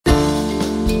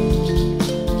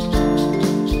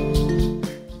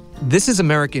This is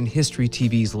American History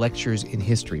TV's Lectures in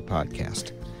History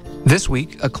podcast. This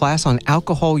week, a class on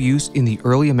alcohol use in the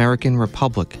early American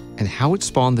Republic and how it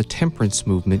spawned the temperance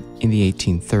movement in the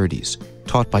 1830s,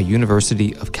 taught by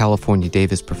University of California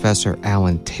Davis professor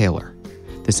Alan Taylor.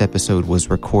 This episode was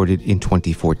recorded in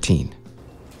 2014.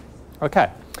 Okay.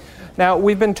 Now,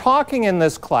 we've been talking in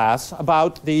this class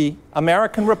about the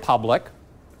American Republic,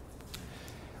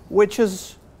 which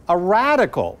is a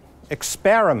radical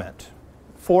experiment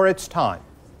for its time.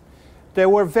 There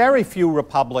were very few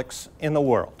republics in the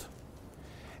world.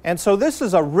 And so this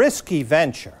is a risky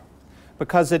venture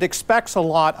because it expects a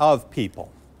lot of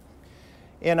people.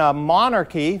 In a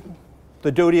monarchy,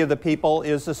 the duty of the people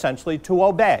is essentially to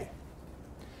obey.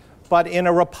 But in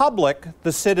a republic,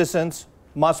 the citizens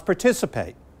must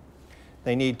participate.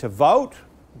 They need to vote,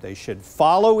 they should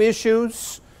follow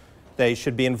issues, they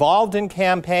should be involved in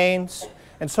campaigns,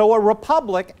 and so a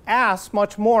republic asks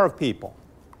much more of people.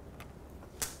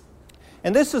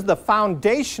 And this is the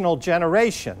foundational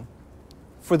generation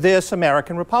for this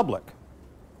American Republic.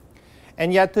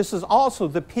 And yet this is also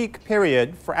the peak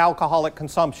period for alcoholic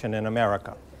consumption in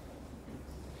America.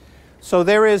 So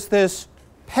there is this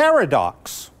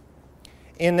paradox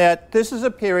in that this is a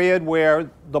period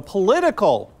where the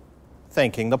political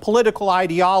thinking, the political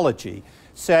ideology,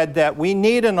 said that we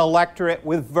need an electorate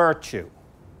with virtue.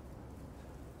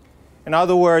 In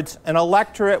other words, an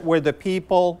electorate where the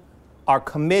people are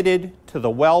committed to the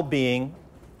well-being,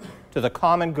 to the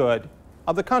common good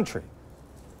of the country,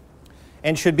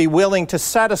 and should be willing to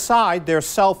set aside their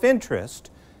self-interest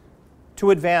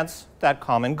to advance that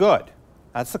common good.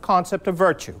 That's the concept of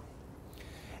virtue.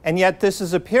 And yet this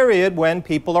is a period when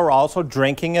people are also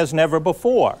drinking as never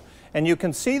before. And you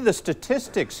can see the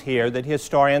statistics here that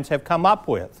historians have come up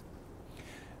with.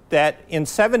 That in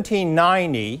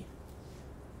 1790,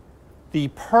 the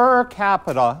per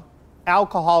capita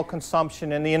alcohol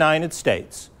consumption in the United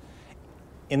States,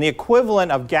 in the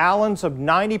equivalent of gallons of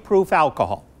 90-proof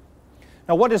alcohol.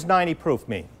 Now, what does 90 proof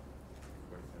mean?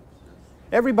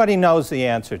 Everybody knows the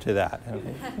answer to that.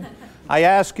 I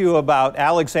ask you about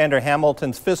Alexander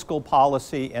Hamilton's fiscal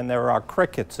policy, and there are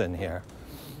crickets in here.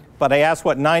 But I ask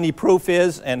what 90 proof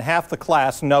is, and half the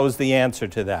class knows the answer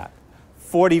to that.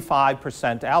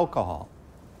 45% alcohol.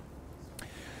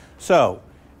 So,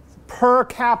 per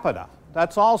capita,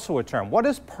 that's also a term. What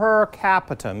does per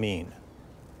capita mean?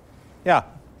 Yeah?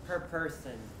 Per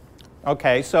person.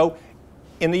 Okay, so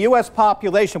in the U.S.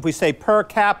 population, if we say per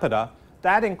capita,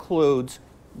 that includes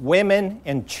women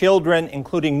and children,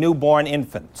 including newborn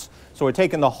infants. So we're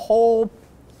taking the whole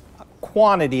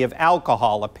quantity of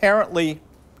alcohol apparently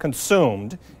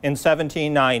consumed in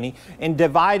 1790 and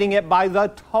dividing it by the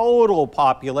total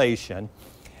population,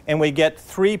 and we get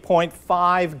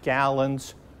 3.5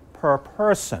 gallons per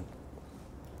person.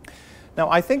 Now,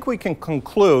 I think we can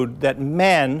conclude that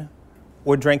men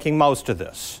were drinking most of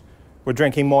this. We're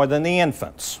drinking more than the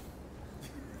infants.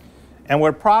 And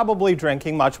we're probably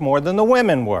drinking much more than the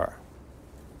women were.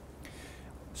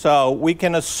 So we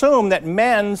can assume that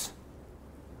men's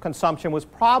consumption was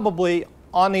probably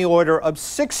on the order of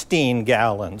 16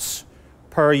 gallons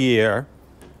per year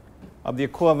of the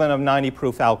equivalent of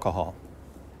 90-proof alcohol.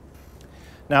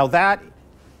 Now that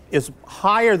is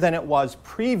higher than it was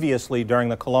previously during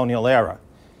the colonial era,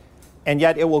 and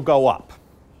yet it will go up.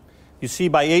 You see,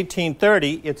 by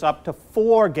 1830, it's up to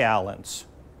 4 gallons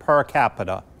per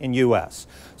capita in U.S.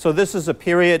 So this is a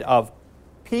period of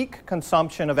peak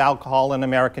consumption of alcohol in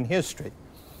American history.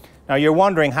 Now you're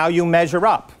wondering how you measure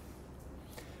up.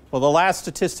 Well, the last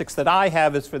statistics that I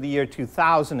have is for the year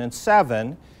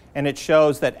 2007, and it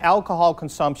shows that alcohol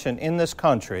consumption in this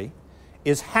country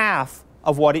is half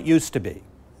of what it used to be.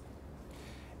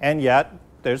 And yet,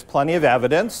 there's plenty of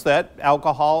evidence that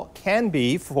alcohol can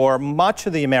be, for much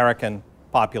of the American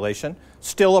population,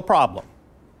 still a problem.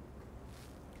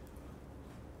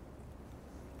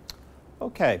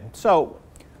 Okay, so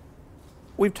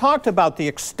we've talked about the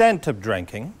extent of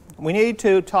drinking. We need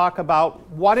to talk about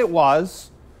what it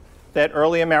was that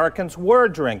early Americans were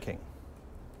drinking.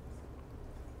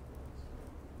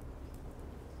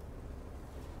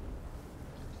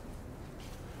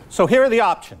 So here are the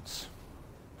options.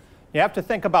 You have to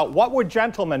think about what were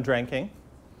gentlemen drinking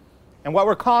and what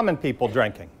were common people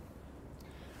drinking.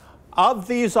 Of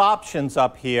these options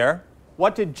up here,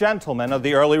 what did gentlemen of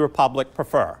the early republic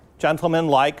prefer? Gentlemen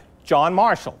like John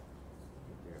Marshall.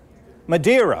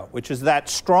 Madeira, which is that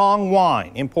strong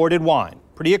wine, imported wine,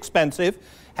 pretty expensive,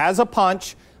 has a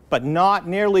punch, but not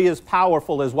nearly as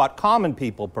powerful as what common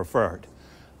people preferred.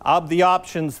 Of the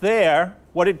options there,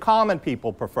 what did common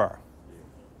people prefer?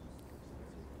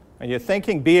 And you're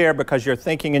thinking beer because you're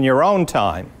thinking in your own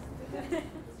time.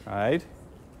 right?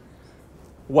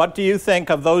 What do you think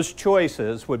of those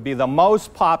choices would be the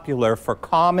most popular for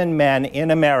common men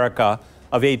in America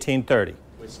of 1830?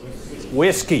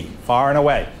 Whiskey, far and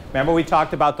away. Remember we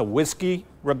talked about the Whiskey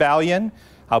Rebellion,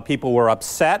 how people were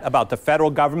upset about the federal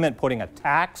government putting a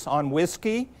tax on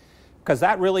whiskey? Because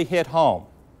that really hit home.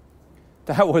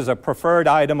 That was a preferred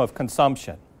item of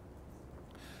consumption.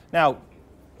 Now,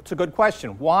 it's a good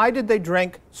question. Why did they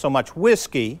drink so much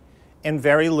whiskey and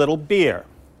very little beer?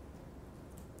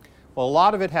 Well, a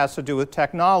lot of it has to do with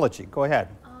technology. Go ahead.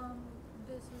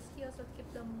 Does whiskey also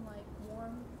keep them like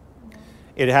warm?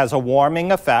 It has a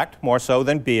warming effect, more so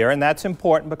than beer, and that's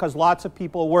important because lots of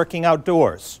people are working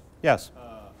outdoors. Yes?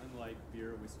 Unlike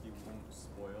beer, whiskey won't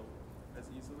spoil as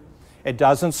easily? It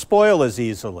doesn't spoil as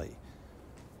easily.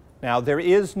 Now, there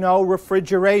is no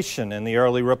refrigeration in the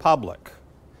early Republic.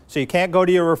 So you can't go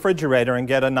to your refrigerator and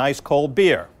get a nice cold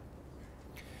beer.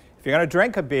 If you're going to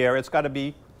drink a beer, it's got to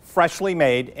be freshly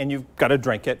made, and you've got to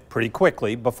drink it pretty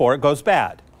quickly before it goes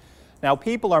bad. Now,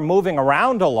 people are moving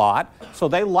around a lot, so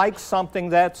they like something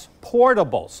that's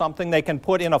portable, something they can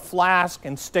put in a flask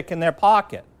and stick in their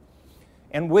pocket.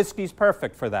 And whiskey's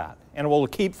perfect for that, and it will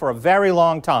keep for a very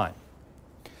long time.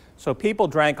 So people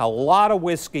drank a lot of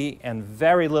whiskey and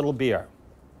very little beer.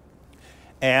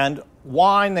 And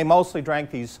wine, they mostly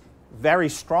drank these very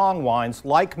strong wines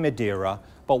like Madeira,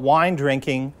 but wine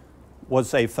drinking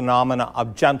was a phenomenon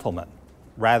of gentlemen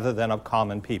rather than of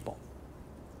common people.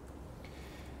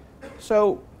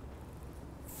 So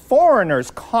foreigners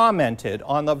commented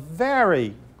on the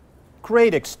very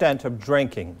great extent of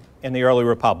drinking in the early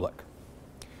Republic.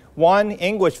 One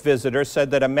English visitor said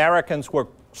that Americans were,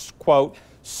 quote,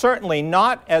 certainly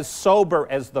not as sober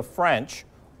as the French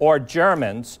or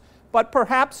Germans, but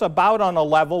perhaps about on a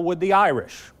level with the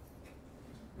Irish.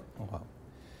 Wow.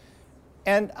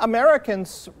 And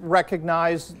Americans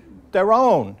recognized their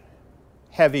own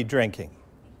heavy drinking.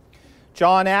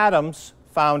 John Adams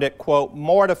found it, quote,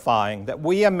 mortifying that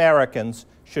we Americans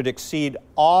should exceed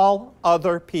all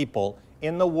other people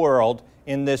in the world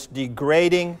in this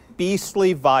degrading,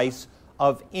 beastly vice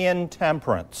of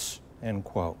intemperance, end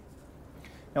quote.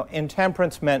 Now,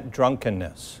 intemperance meant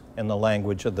drunkenness in the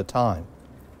language of the time.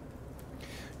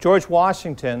 George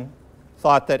Washington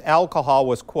thought that alcohol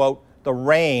was, quote, the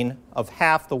reign of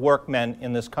half the workmen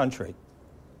in this country,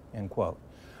 end quote.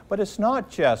 But it's not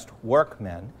just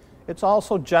workmen, it's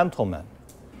also gentlemen.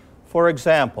 For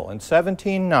example, in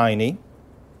 1790,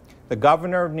 the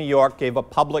governor of New York gave a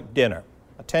public dinner,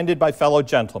 attended by fellow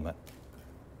gentlemen.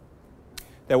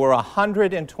 There were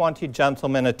 120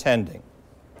 gentlemen attending,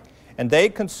 and they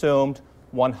consumed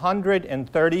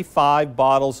 135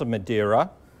 bottles of Madeira,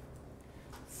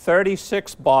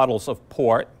 36 bottles of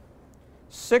port,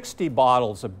 60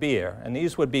 bottles of beer, and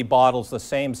these would be bottles the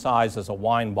same size as a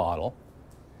wine bottle.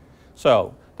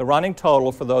 So the running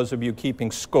total, for those of you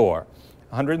keeping score,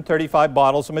 135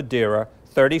 bottles of Madeira,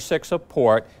 36 of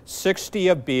port, 60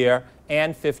 of beer,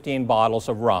 and 15 bottles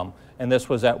of rum. And this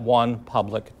was at one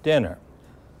public dinner.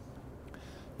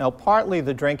 Now, partly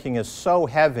the drinking is so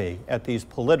heavy at these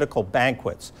political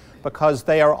banquets because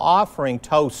they are offering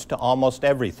toasts to almost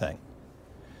everything.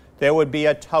 There would be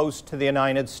a toast to the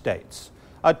United States,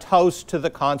 a toast to the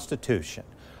Constitution,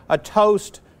 a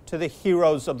toast to the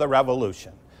heroes of the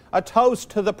Revolution, a toast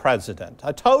to the President,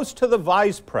 a toast to the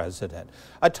Vice President,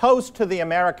 a toast to the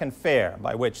American fair,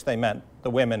 by which they meant the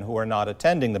women who were not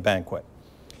attending the banquet.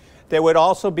 There would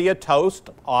also be a toast,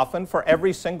 often for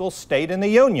every single state in the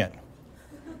Union.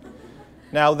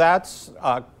 Now, that's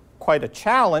quite a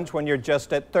challenge when you're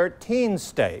just at 13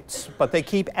 states, but they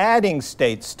keep adding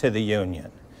states to the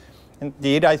Union.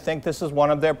 Indeed, I think this is one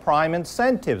of their prime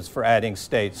incentives for adding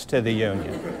states to the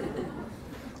Union.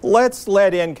 Let's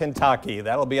let in Kentucky.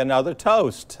 That'll be another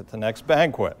toast at the next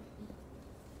banquet.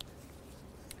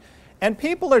 And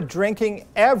people are drinking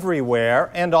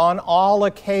everywhere and on all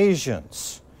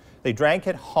occasions. They drank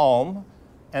at home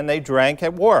and they drank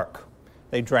at work.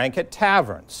 They drank at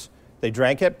taverns. They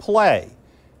drank at play.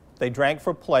 They drank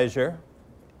for pleasure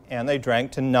and they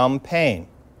drank to numb pain.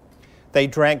 They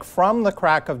drank from the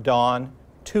crack of dawn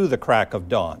to the crack of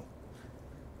dawn.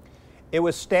 It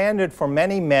was standard for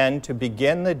many men to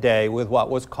begin the day with what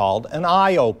was called an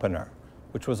eye-opener,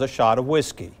 which was a shot of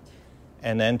whiskey,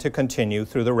 and then to continue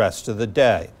through the rest of the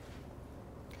day.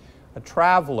 A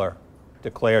traveler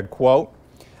declared, quote,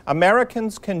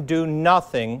 Americans can do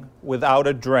nothing without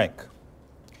a drink.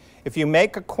 If you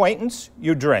make acquaintance,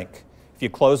 you drink. If you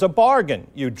close a bargain,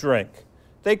 you drink.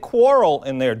 They quarrel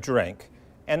in their drink,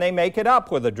 and they make it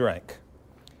up with a drink.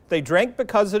 They drink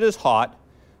because it is hot.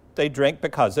 They drink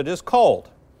because it is cold.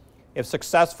 If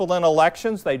successful in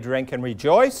elections, they drink and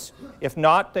rejoice. If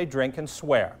not, they drink and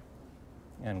swear.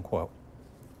 End quote.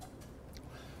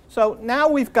 So now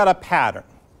we've got a pattern.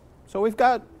 So we've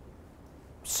got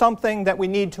something that we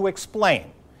need to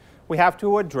explain. We have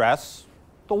to address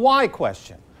the why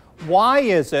question. Why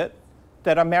is it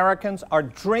that Americans are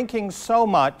drinking so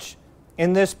much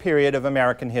in this period of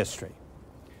American history?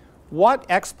 What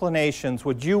explanations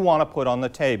would you want to put on the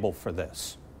table for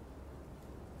this?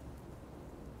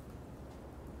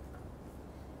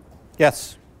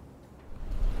 Yes?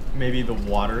 Maybe the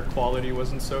water quality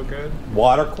wasn't so good.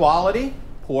 Water quality,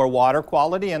 poor water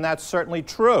quality, and that's certainly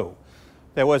true.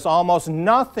 There was almost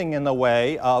nothing in the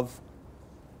way of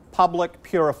public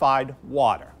purified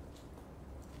water,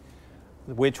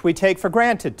 which we take for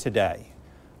granted today.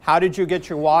 How did you get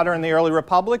your water in the early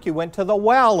republic? You went to the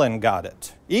well and got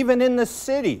it, even in the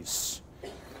cities.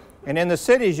 And in the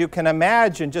cities, you can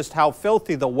imagine just how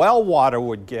filthy the well water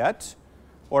would get,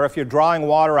 or if you're drawing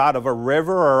water out of a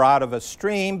river or out of a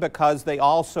stream, because they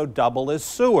also double as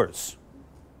sewers.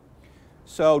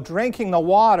 So drinking the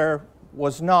water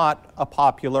was not a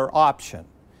popular option.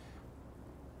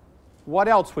 What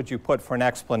else would you put for an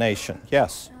explanation?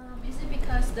 Yes? Is it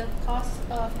because the cost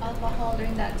of alcohol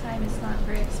during that time is not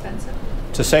very expensive?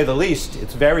 To say the least,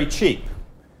 it's very cheap.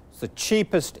 It's the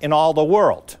cheapest in all the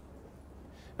world.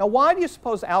 Now, why do you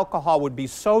suppose alcohol would be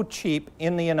so cheap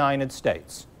in the United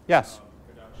States? Yes?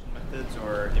 Production methods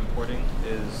or importing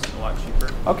is a lot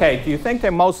cheaper. Okay, do you think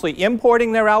they're mostly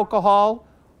importing their alcohol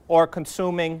or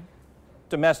consuming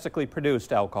domestically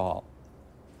produced alcohol?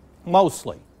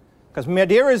 Mostly. Because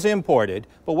Madeira is imported,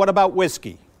 but what about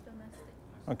whiskey? Domestic.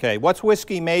 Okay, what's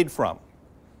whiskey made from?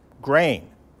 Grain.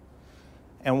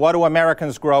 And what do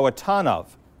Americans grow a ton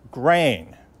of?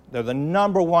 Grain. They're the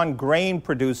 #1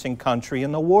 grain-producing country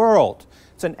in the world.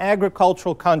 It's an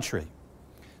agricultural country.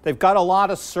 They've got a lot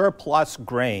of surplus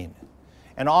grain.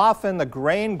 And often the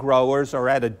grain growers are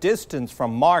at a distance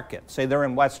from market. Say they're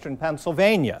in western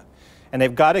Pennsylvania, and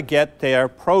they've got to get their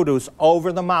produce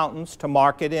over the mountains to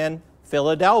market in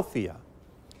Philadelphia.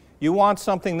 You want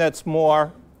something that's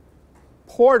more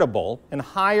portable and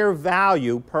higher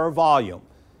value per volume.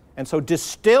 And so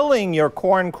distilling your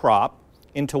corn crop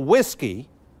into whiskey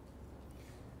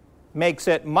makes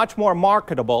it much more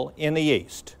marketable in the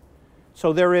East.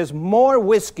 So there is more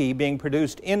whiskey being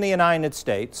produced in the United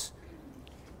States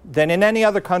than in any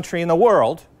other country in the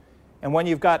world. And when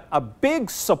you've got a big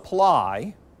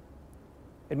supply,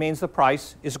 it means the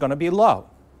price is going to be low.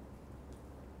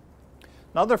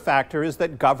 Another factor is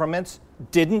that governments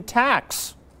didn't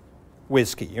tax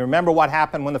whiskey. You remember what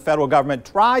happened when the federal government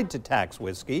tried to tax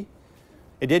whiskey?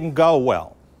 It didn't go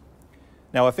well.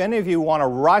 Now, if any of you want to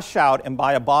rush out and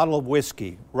buy a bottle of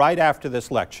whiskey right after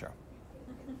this lecture,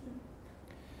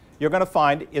 you're going to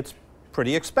find it's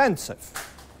pretty expensive.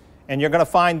 And you're going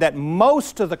to find that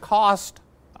most of the cost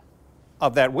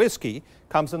of that whiskey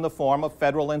comes in the form of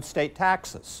federal and state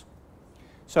taxes.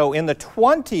 So in the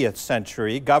 20th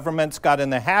century, governments got in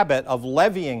the habit of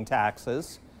levying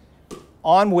taxes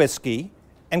on whiskey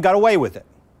and got away with it.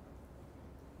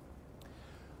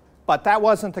 But that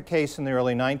wasn't the case in the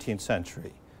early 19th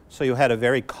century. So you had a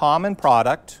very common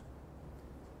product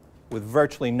with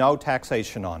virtually no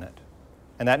taxation on it.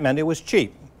 And that meant it was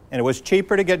cheap. And it was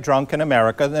cheaper to get drunk in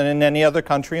America than in any other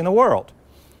country in the world.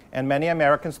 And many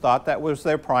Americans thought that was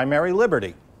their primary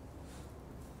liberty.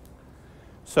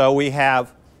 So we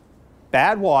have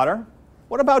bad water.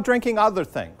 What about drinking other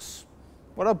things?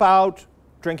 What about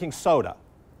drinking soda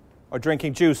or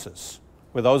drinking juices?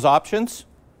 Were those options?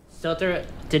 Soda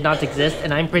did not exist,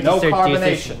 and I'm pretty No sure carbonation.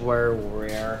 juices were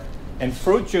rare. And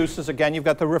fruit juices, again, you've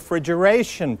got the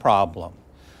refrigeration problem.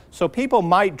 So people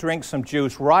might drink some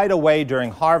juice right away during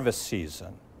harvest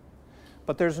season,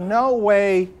 but there's no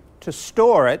way to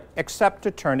store it except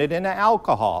to turn it into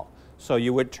alcohol. So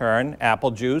you would turn apple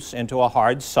juice into a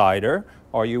hard cider,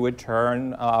 or you would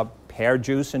turn pear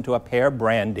juice into a pear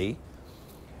brandy.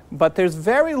 But there's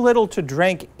very little to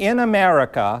drink in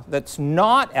America that's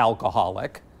not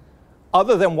alcoholic,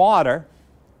 other than water,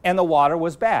 and the water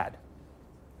was bad.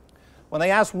 When they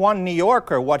asked one New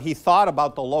Yorker what he thought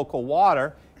about the local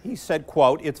water, he said,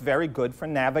 quote, "It's very good for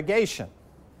navigation."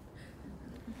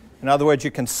 In other words,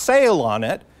 you can sail on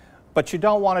it, but you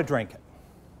don't want to drink it.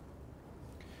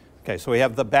 Okay, so we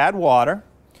have the bad water.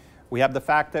 We have the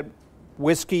fact that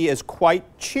whiskey is quite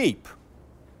cheap.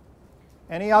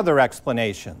 Any other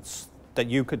explanations that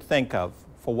you could think of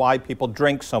for why people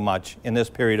drink so much in this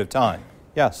period of time?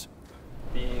 Yes?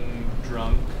 Being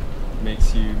drunk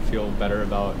makes you feel better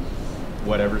about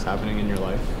whatever's happening in your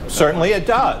life. Certainly it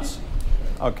does.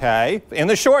 Okay, in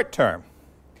the short term.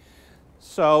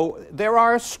 So there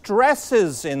are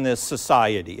stresses in this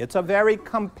society. It's a very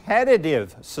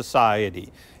competitive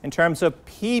society in terms of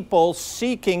people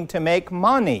seeking to make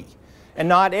money. And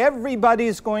not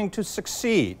everybody's going to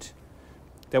succeed.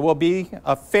 There will be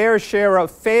a fair share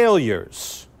of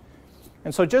failures.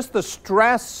 And so just the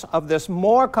stress of this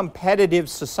more competitive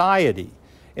society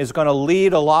is going to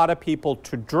lead a lot of people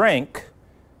to drink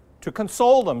to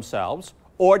console themselves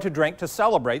or to drink to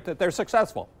celebrate that they're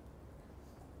successful.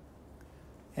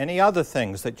 Any other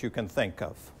things that you can think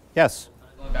of? Yes?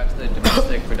 Going back to the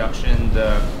domestic production,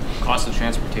 the cost of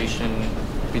transportation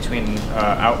between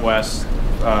out west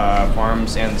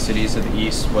farms and the cities of the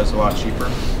east was a lot cheaper.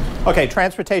 Okay,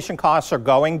 transportation costs are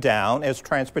going down as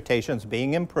transportation is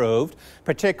being improved,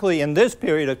 particularly in this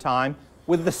period of time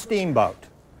with the steamboat,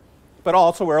 but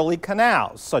also early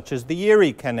canals, such as the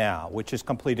Erie Canal, which is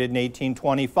completed in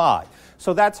 1825.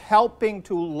 So that's helping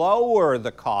to lower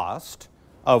the cost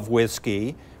of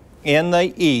whiskey in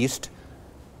the East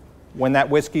when that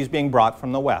whiskey is being brought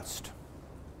from the West.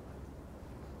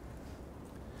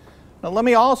 Now, let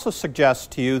me also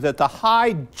suggest to you that the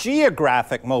high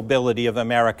geographic mobility of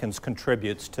Americans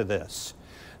contributes to this.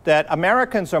 That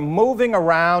Americans are moving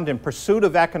around in pursuit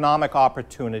of economic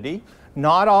opportunity,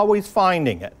 not always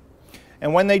finding it.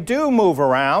 And when they do move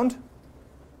around,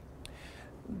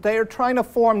 they are trying to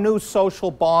form new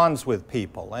social bonds with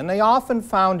people, and they often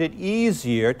found it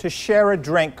easier to share a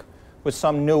drink with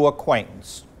some new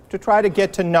acquaintance, to try to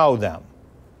get to know them.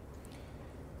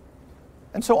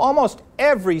 And so almost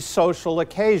every social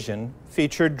occasion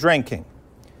featured drinking.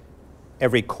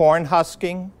 Every corn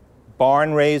husking,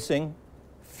 barn raising,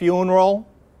 funeral,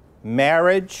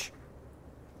 marriage,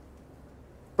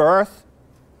 birth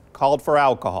called for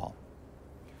alcohol.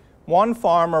 One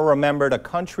farmer remembered a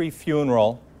country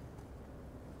funeral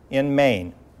in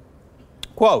Maine.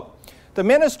 Quote, "The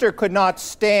minister could not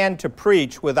stand to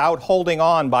preach without holding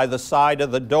on by the side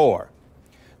of the door.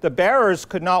 The bearers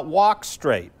could not walk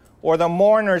straight, or the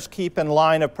mourners keep in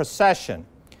line of procession.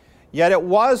 Yet it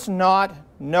was not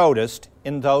noticed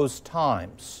in those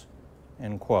times."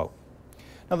 End quote.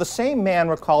 Now, the same man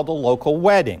recalled a local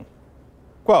wedding.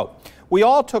 Quote, "We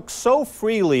all took so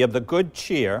freely of the good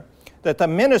cheer that the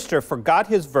minister forgot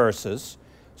his verses,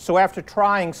 so after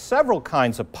trying several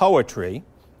kinds of poetry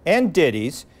and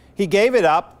ditties, he gave it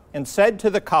up and said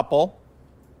to the couple,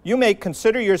 'You may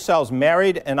consider yourselves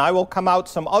married, and I will come out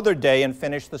some other day and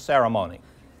finish the ceremony.'"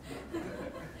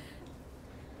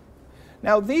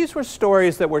 Now, these were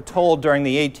stories that were told during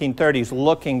the 1830s,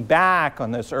 looking back on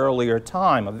this earlier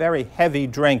time of very heavy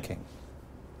drinking.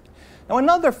 Now,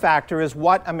 another factor is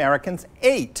what Americans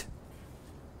ate.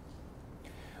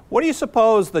 What do you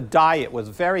suppose the diet was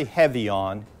very heavy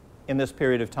on in this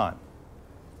period of time?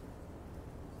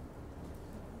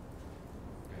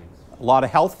 A lot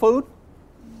of health food?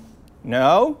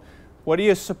 No. What do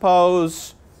you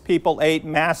suppose people ate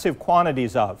massive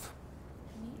quantities of?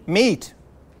 Meat.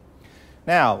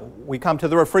 Now, we come to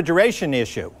the refrigeration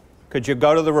issue. Could you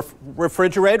go to the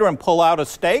refrigerator and pull out a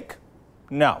steak?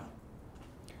 No.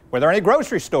 Were there any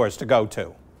grocery stores to go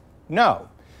to? No.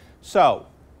 So,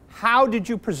 how did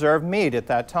you preserve meat at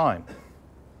that time?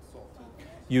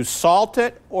 You salt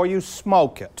it or you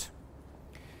smoke it.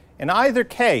 In either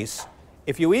case,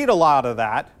 if you eat a lot of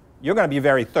that, you're going to be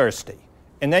very thirsty.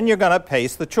 And then you're going to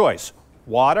face the choice,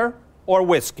 water or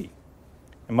whiskey.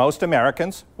 And most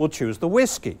Americans will choose the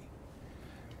whiskey.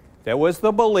 There was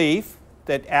the belief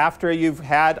that after you've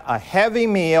had a heavy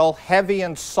meal, heavy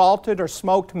in salted or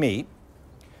smoked meat,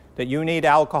 that you need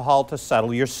alcohol to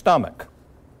settle your stomach.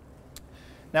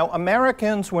 Now,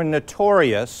 Americans were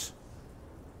notorious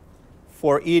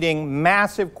for eating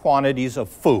massive quantities of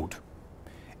food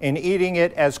and eating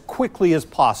it as quickly as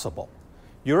possible.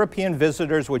 European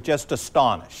visitors were just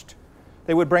astonished.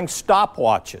 They would bring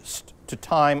stopwatches to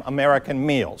time American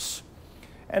meals.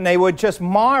 And they would just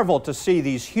marvel to see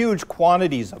these huge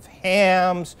quantities of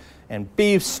hams and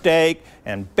beefsteak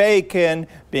and bacon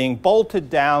being bolted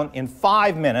down in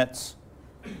 5 minutes.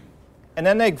 And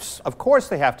then of course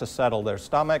they have to settle their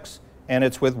stomachs, and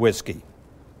it's with whiskey.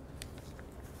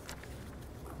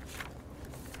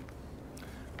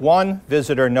 One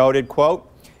visitor noted, quote,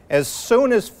 "As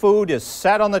soon as food is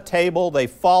set on the table, they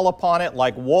fall upon it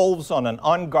like wolves on an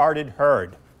unguarded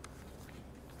herd."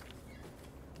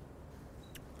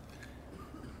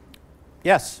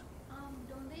 Yes?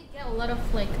 Don't they get a lot of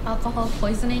alcohol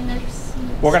poisoning?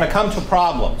 We're going to come to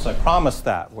problems, I promise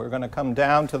that. We're going to come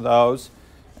down to those,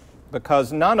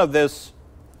 because none of this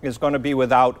is going to be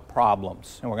without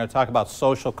problems. And we're going to talk about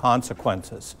social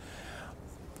consequences.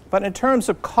 But in terms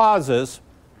of causes,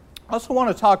 I also want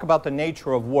to talk about the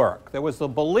nature of work. There was the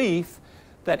belief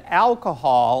that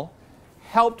alcohol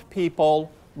helped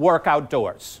people work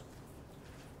outdoors.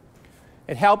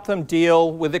 It helped them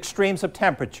deal with extremes of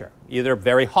temperature, either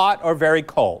very hot or very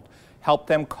cold. Helped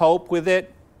them cope with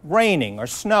it raining or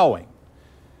snowing.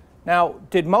 Now,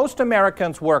 did most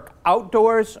Americans work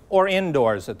outdoors or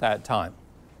indoors at that time?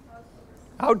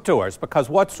 Outdoors, because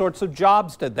what sorts of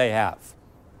jobs did they have?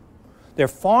 They're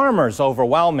farmers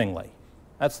overwhelmingly.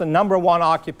 That's the number one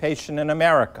occupation in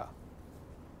America.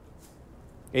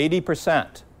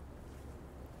 80%.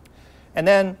 And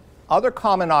then other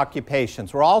common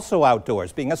occupations were also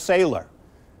outdoors, being a sailor,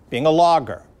 being a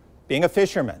logger, being a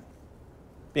fisherman,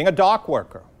 being a dock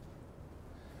worker.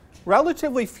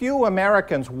 Relatively few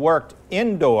Americans worked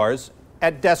indoors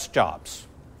at desk jobs.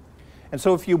 And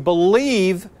so if you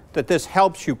believe that this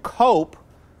helps you cope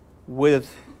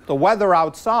with the weather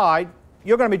outside,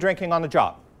 you're going to be drinking on the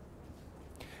job.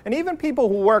 And even people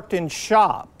who worked in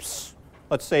shops,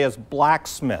 let's say as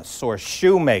blacksmiths or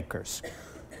shoemakers,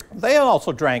 they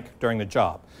also drank during the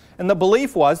job. And the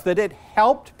belief was that it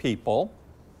helped people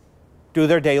do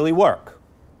their daily work.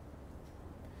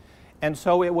 And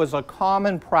so it was a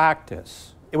common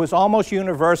practice. It was almost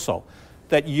universal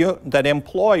that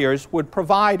employers would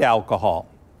provide alcohol.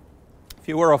 If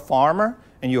you were a farmer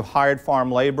and you hired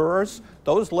farm laborers,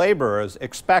 those laborers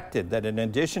expected that in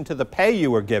addition to the pay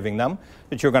you were giving them,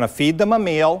 that you're going to feed them a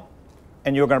meal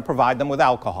and you're going to provide them with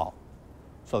alcohol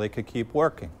so they could keep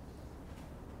working.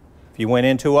 If you went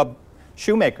into a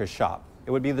shoemaker's shop,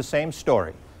 it would be the same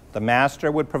story. The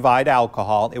master would provide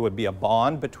alcohol. It would be a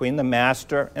bond between the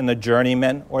master and the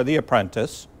journeyman or the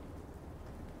apprentice,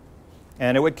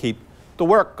 and it would keep the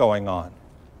work going on.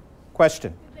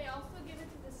 Question? Did they also give it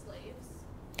to the slaves?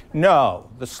 No,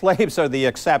 the slaves are the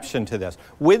exception to this,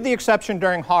 with the exception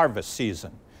during harvest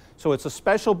season. So it's a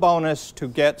special bonus to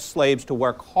get slaves to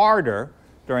work harder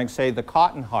during, say, the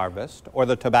cotton harvest or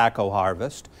the tobacco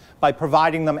harvest by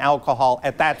providing them alcohol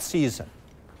at that season.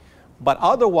 But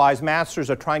otherwise, masters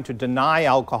are trying to deny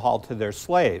alcohol to their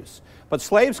slaves. But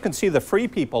slaves can see the free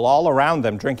people all around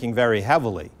them drinking very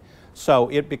heavily. So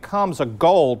it becomes a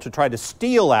goal to try to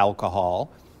steal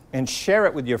alcohol and share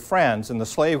it with your friends in the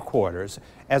slave quarters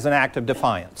as an act of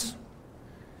defiance,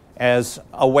 as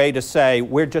a way to say,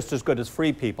 we're just as good as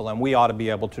free people and we ought to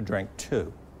be able to drink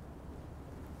too.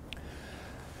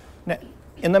 Now,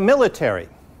 in the military,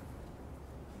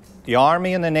 the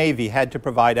Army and the Navy had to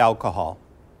provide alcohol.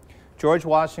 George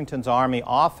Washington's army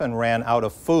often ran out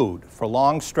of food for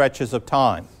long stretches of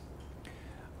time.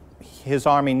 His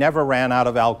army never ran out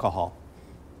of alcohol.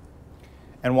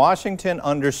 And Washington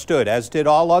understood, as did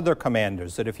all other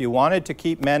commanders, that if you wanted to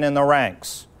keep men in the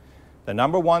ranks, the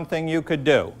number one thing you could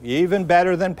do, even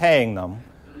better than paying them,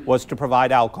 was to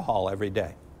provide alcohol every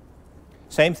day.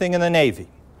 Same thing in the Navy.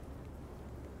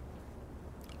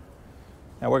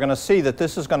 Now we're going to see that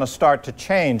this is going to start to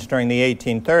change during the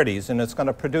 1830s, and it's going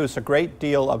to produce a great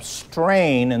deal of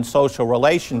strain in social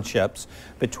relationships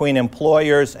between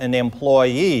employers and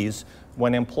employees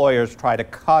when employers try to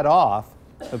cut off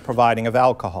the providing of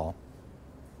alcohol.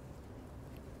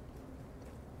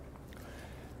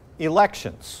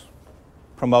 Elections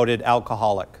promoted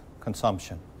alcoholic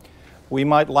consumption. We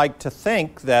might like to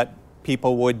think that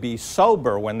people would be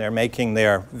sober when they're making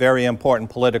their very important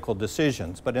political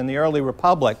decisions. But in the early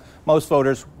republic, most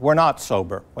voters were not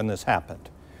sober when this happened.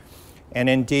 And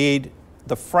indeed,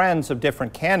 the friends of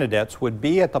different candidates would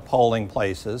be at the polling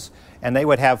places, and they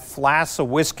would have flasks of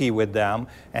whiskey with them,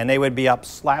 and they would be up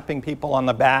slapping people on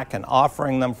the back and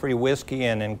offering them free whiskey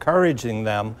and encouraging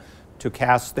them to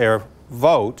cast their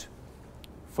vote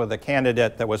for the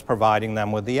candidate that was providing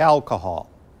them with the alcohol.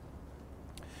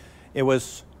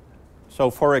 So,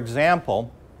 for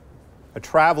example, a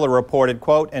traveler reported,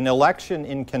 quote, "An election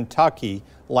in Kentucky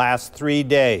lasts 3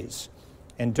 days,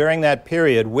 and during that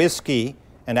period, whiskey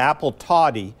and apple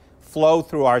toddy flow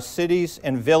through our cities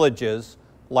and villages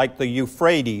like the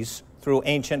Euphrates through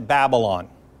ancient Babylon.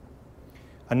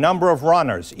 A number of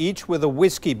runners, each with a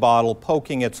whiskey bottle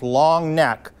poking its long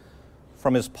neck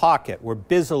from his pocket, were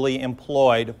busily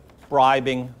employed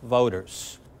bribing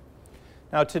voters."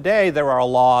 Now today there are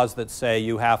laws that say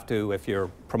you have to, if you're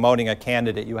promoting a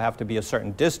candidate, you have to be a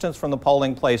certain distance from the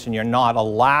polling place and you're not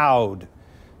allowed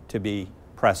to be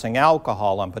pressing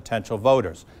alcohol on potential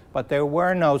voters. But there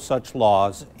were no such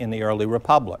laws in the early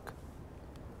republic.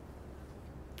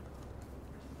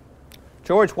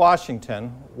 George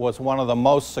Washington was one of the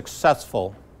most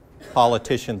successful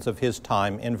politicians of his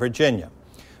time in Virginia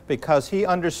because he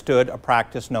understood a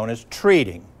practice known as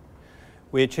treating,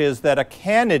 which is that a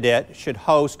candidate should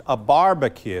host a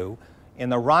barbecue in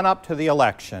the run-up to the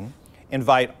election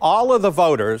invite all of the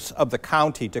voters of the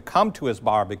county to come to his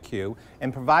barbecue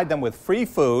and provide them with free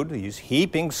food, these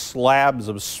heaping slabs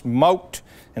of smoked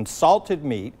and salted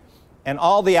meat, and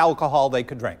all the alcohol they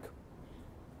could drink.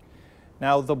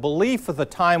 Now, the belief of the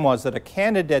time was that a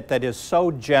candidate that is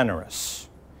so generous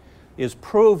is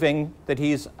proving that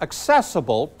he's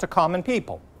accessible to common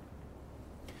people.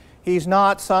 He's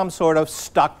not some sort of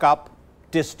stuck-up,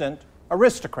 distant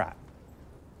aristocrat.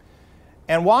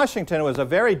 And Washington was a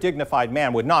very dignified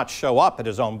man, would not show up at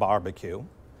his own barbecue,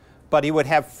 but he would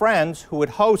have friends who would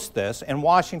host this, and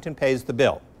Washington pays the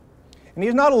bill. And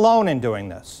he's not alone in doing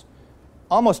this.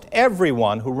 Almost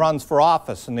everyone who runs for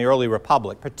office in the early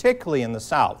republic, particularly in the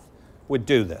South, would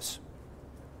do this.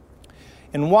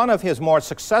 In one of his more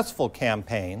successful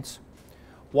campaigns,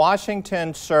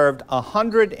 Washington served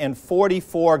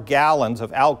 144 gallons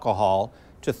of alcohol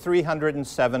to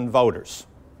 307 voters.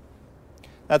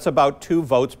 That's about 2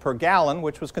 votes per gallon,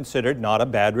 which was considered not a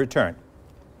bad return.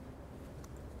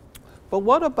 But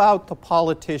what about the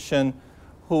politician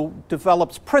who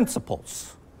develops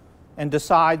principles and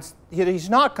decides that he's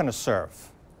not going to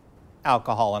serve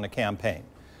alcohol in a campaign?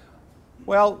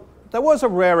 Well, there was a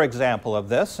rare example of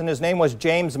this, and his name was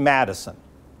James Madison.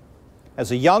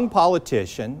 As a young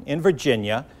politician in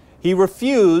Virginia, he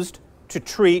refused to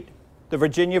treat the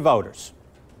Virginia voters.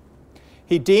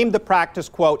 He deemed the practice,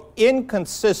 quote,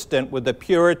 inconsistent with the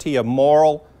purity of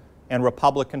moral and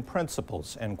Republican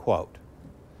principles, end quote.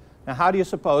 Now, how do you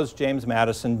suppose James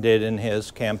Madison did in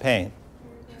his campaign?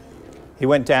 He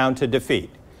went down to defeat.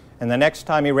 And the next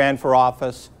time he ran for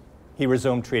office, he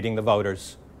resumed treating the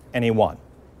voters, and he won.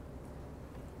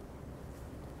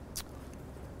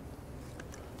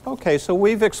 Okay, so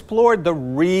we've explored the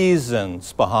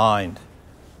reasons behind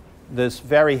this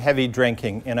very heavy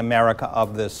drinking in America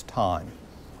of this time.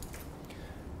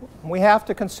 We have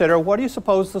to consider, what do you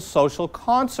suppose the social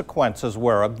consequences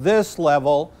were of this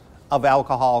level of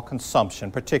alcohol consumption,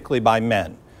 particularly by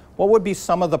men? What would be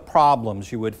some of the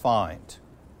problems you would find?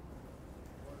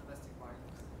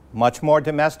 Much more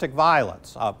domestic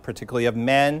violence, particularly of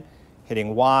men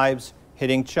hitting wives,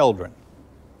 hitting children.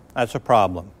 That's a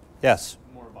problem. Yes?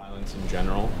 More violence in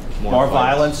general. More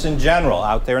violence in general.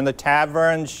 Out there in the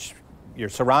taverns, you're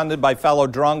surrounded by fellow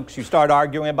drunks, you start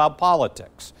arguing about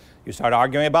politics. You start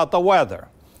arguing about the weather.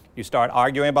 You start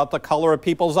arguing about the color of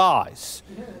people's eyes.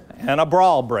 And a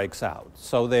brawl breaks out.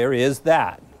 So there is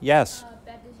that. Yes?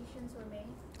 Bad decisions were made.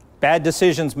 Bad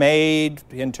decisions made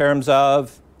in terms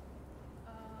of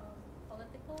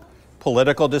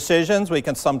political decisions. We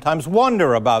can sometimes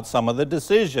wonder about some of the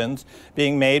decisions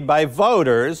being made by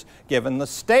voters given the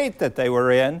state that they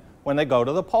were in when they go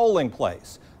to the polling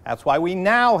place. That's why we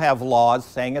now have laws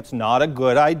saying it's not a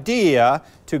good idea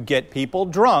to get people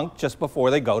drunk just before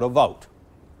they go to vote.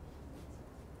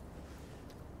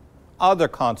 Other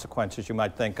consequences you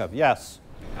might think of. Yes?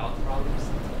 Health problems.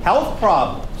 Health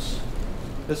problems.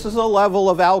 This is a level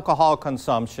of alcohol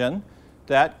consumption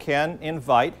that can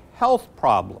invite health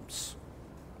problems.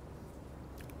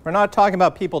 We're not talking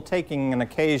about people taking an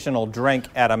occasional drink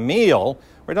at a meal.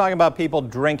 We're talking about people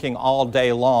drinking all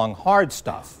day long hard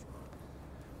stuff.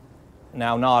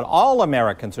 Now, not all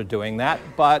Americans are doing that,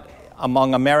 but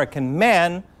among American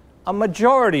men, a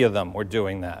majority of them were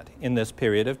doing that in this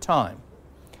period of time.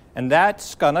 And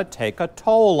that's going to take a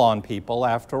toll on people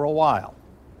after a while.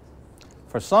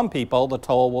 For some people, the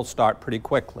toll will start pretty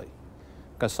quickly,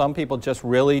 because some people just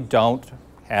really don't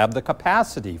have the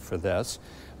capacity for this,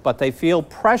 but they feel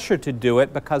pressure to do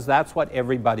it because that's what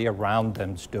everybody around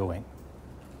them's doing.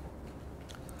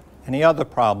 Any other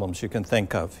problems you can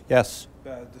think of? Yes?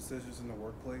 Bad decisions in the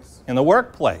workplace. In the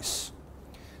workplace.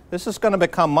 This is going to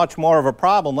become much more of a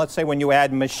problem, let's say, when you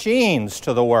add machines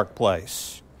to the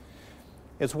workplace.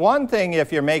 It's one thing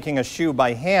if you're making a shoe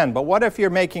by hand, but what if you're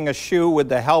making a shoe with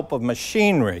the help of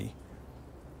machinery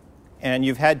and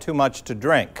you've had too much to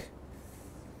drink?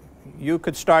 You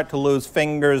could start to lose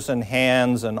fingers and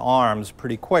hands and arms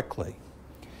pretty quickly.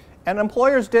 And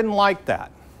employers didn't like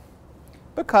that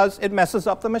because it messes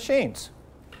up the machines.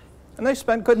 And they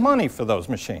spent good money for those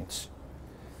machines.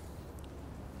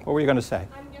 What were you going to say?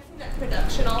 I'm guessing that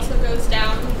production also goes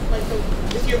down. Like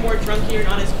if you're more drunk, you're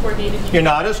not as coordinated. You're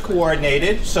not as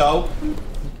coordinated. So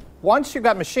once you've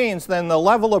got machines, then the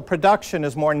level of production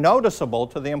is more noticeable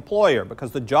to the employer,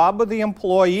 because the job of the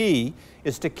employee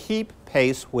is to keep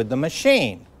pace with the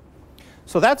machine.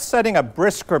 So that's setting a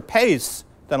brisker pace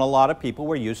than a lot of people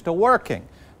were used to working.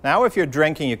 Now, if you're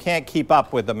drinking, you can't keep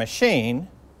up with the machine,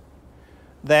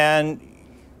 then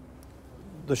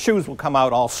the shoes will come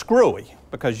out all screwy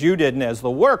because you didn't, as the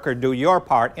worker, do your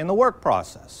part in the work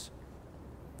process.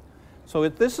 So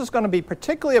this is going to be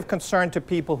particularly of concern to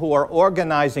people who are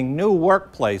organizing new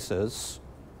workplaces,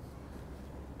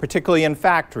 particularly in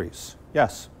factories.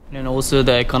 Yes? And also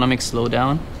the economic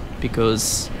slowdown,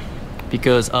 because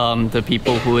the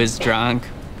people who is drunk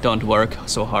don't work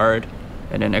so hard,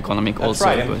 and then economic That's also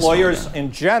right. goes Employers down.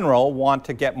 in general want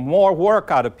to get more work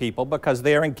out of people because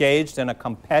they're engaged in a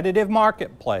competitive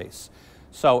marketplace.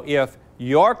 So if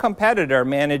your competitor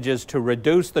manages to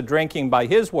reduce the drinking by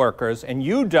his workers and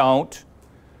you don't,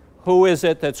 who is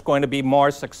it that's going to be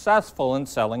more successful in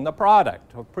selling the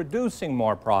product or producing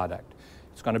more product?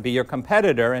 It's going to be your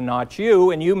competitor and not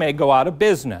you, and you may go out of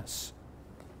business.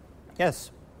 Yes?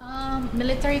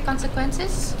 Military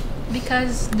consequences?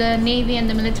 Because the Navy and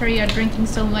the military are drinking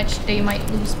so much, they might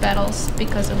lose battles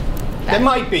because of that. There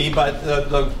might be, but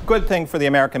the good thing for the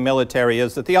American military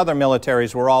is that the other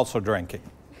militaries were also drinking.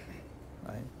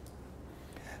 Right?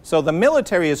 So the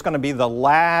military is going to be the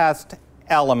last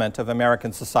element of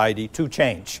American society to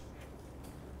change.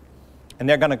 And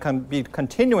they're going to be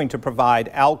continuing to provide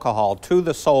alcohol to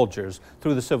the soldiers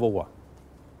through the Civil War.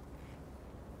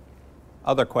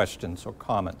 Other questions or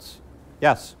comments?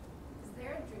 Yes? Is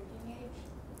there a drinking age?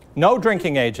 No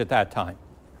drinking age at that time.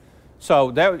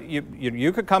 So there,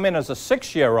 you could come in as a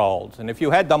 6-year-old, and if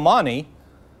you had the money,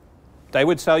 they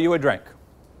would sell you a drink.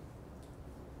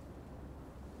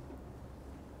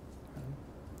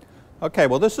 Okay,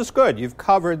 well, this is good. You've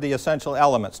covered the essential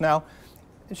elements. Now,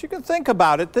 as you can think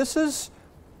about it, this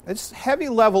heavy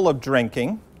level of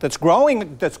drinking that's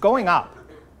going up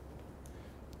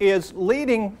is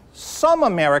leading some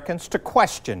Americans to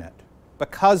question it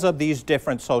because of these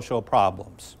different social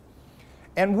problems.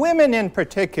 And women in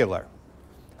particular,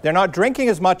 they're not drinking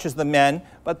as much as the men,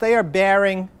 but they are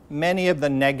bearing many of the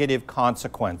negative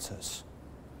consequences.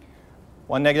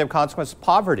 One negative consequence is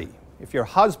poverty. If your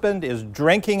husband is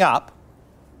drinking up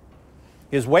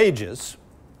his wages,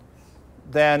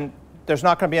 then there's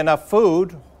not going to be enough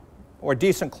food or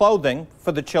decent clothing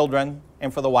for the children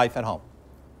and for the wife at home.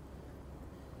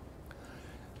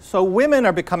 So women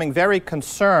are becoming very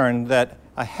concerned that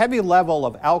a heavy level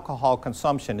of alcohol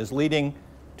consumption is leading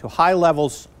to high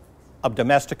levels of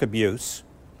domestic abuse,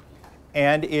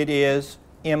 and it is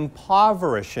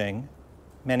impoverishing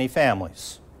many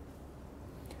families.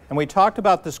 And we talked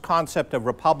about this concept of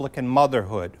Republican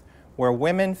motherhood, where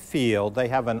women feel they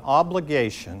have an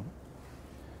obligation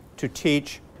to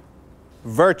teach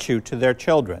virtue to their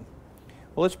children.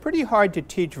 Well, it's pretty hard to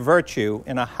teach virtue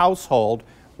in a household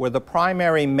where the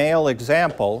primary male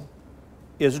example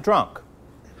is drunk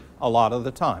a lot of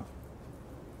the time.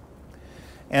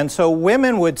 And so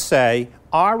women would say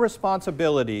our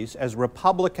responsibilities as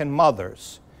Republican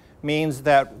mothers means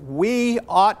that we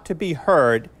ought to be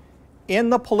heard in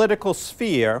the political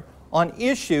sphere on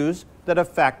issues that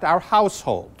affect our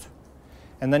household.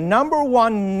 And the number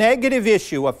one negative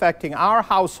issue affecting our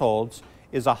households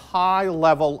is a high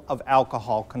level of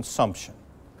alcohol consumption.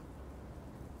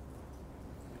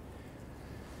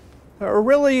 There are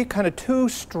really kind of two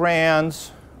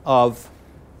strands of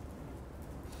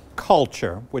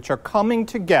culture which are coming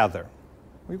together.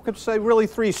 We could say really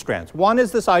three strands. One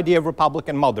is this idea of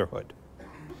Republican motherhood.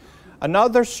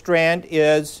 Another strand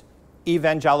is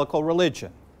evangelical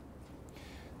religion.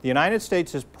 The United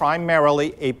States is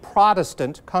primarily a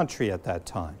Protestant country at that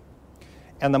time.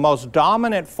 And the most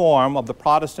dominant form of the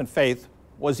Protestant faith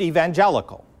was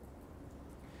evangelical.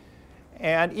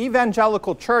 And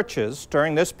evangelical churches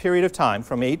during this period of time,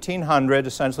 from 1800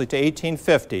 essentially to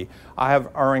 1850,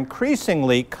 are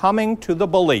increasingly coming to the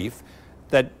belief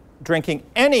that drinking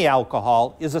any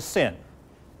alcohol is a sin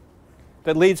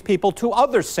that leads people to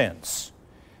other sins.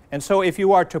 And so if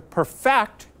you are to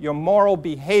perfect your moral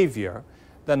behavior,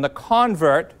 then the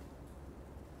convert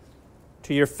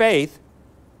to your faith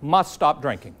must stop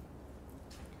drinking.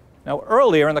 Now,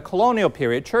 earlier in the colonial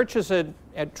period, churches had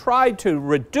tried to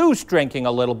reduce drinking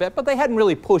a little bit, but they hadn't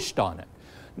really pushed on it.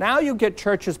 Now you get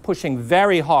churches pushing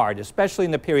very hard, especially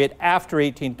in the period after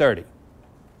 1830.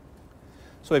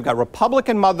 So we've got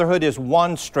Republican motherhood as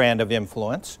one strand of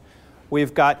influence.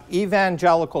 We've got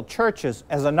evangelical churches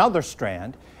as another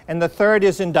strand. And the third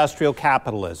is industrial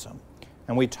capitalism.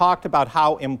 And we talked about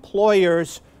how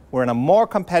employers were in a more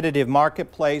competitive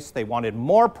marketplace. They wanted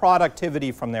more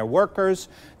productivity from their workers.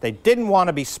 They didn't want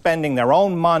to be spending their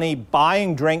own money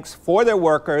buying drinks for their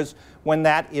workers when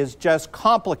that is just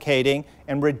complicating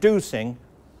and reducing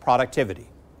productivity.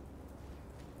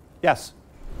 Yes?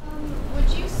 Would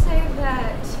you say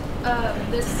that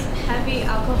this heavy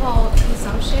alcohol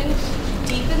consumption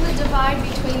deepened the divide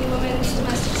between women's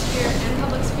domestic sphere and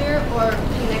public sphere, or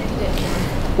connected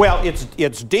it? Well,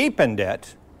 it's deepened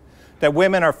it, that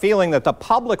women are feeling that the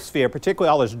public sphere, particularly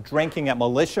all this drinking at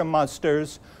militia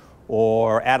musters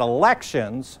or at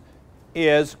elections,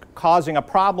 is causing a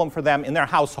problem for them in their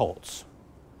households.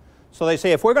 So they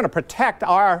say, if we're going to protect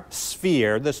our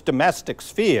sphere, this domestic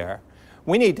sphere,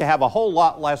 we need to have a whole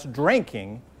lot less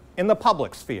drinking in the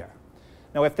public sphere.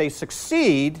 Now, if they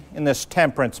succeed in this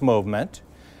temperance movement,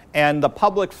 and the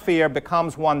public sphere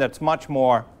becomes one that's much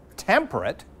more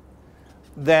temperate,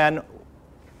 then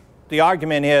the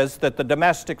argument is that the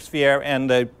domestic sphere and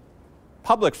the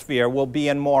public sphere will be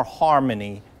in more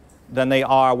harmony than they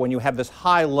are when you have this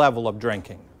high level of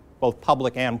drinking, both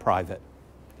public and private.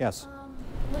 Yes?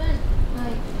 Wouldn't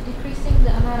decreasing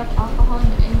the amount of alcohol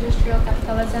in industrial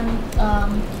capitalism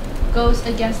goes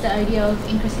against the idea of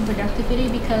increasing productivity,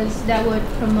 because that would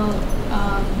promote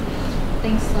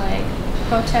things like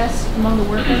protests among the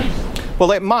workers?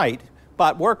 Well, it might,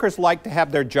 but workers like to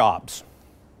have their jobs.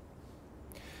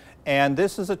 And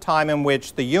this is a time in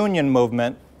which the union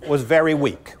movement was very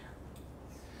weak.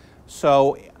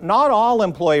 So not all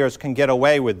employers can get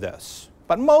away with this,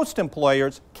 but most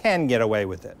employers can get away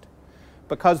with it.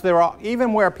 Because there are,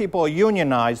 even where people are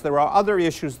unionized, there are other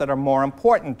issues that are more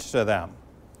important to them,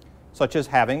 such as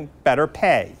having better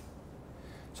pay.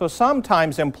 So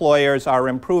sometimes employers are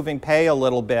improving pay a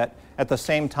little bit at the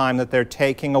same time that they're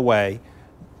taking away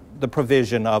the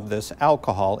provision of this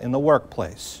alcohol in the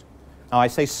workplace. Now, I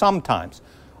say sometimes.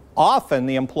 Often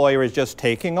the employer is just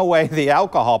taking away the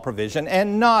alcohol provision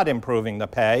and not improving the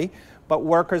pay, but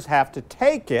workers have to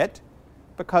take it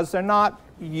because they're not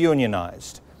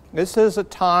unionized. This is a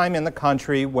time in the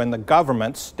country when the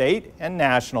government, state and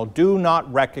national, do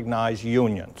not recognize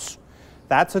unions.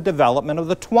 That's a development of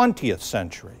the 20th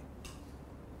century.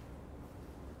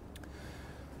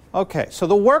 Okay, so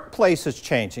the workplace is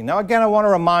changing. Now again, I want to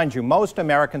remind you, most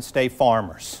Americans stay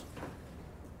farmers.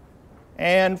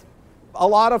 And a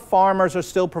lot of farmers are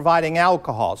still providing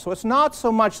alcohol. So it's not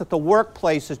so much that the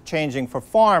workplace is changing for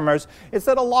farmers, it's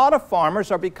that a lot of farmers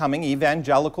are becoming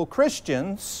evangelical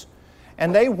Christians,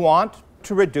 and they want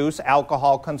to reduce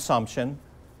alcohol consumption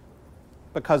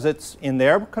because it's, in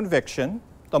their conviction,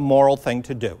 the moral thing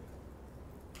to do.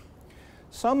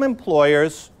 Some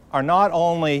employers are not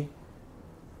only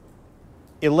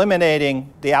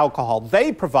eliminating the alcohol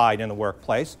they provide in the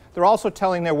workplace, they're also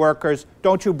telling their workers,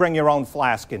 don't you bring your own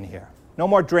flask in here. No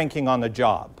more drinking on the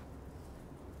job.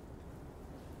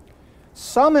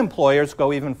 Some employers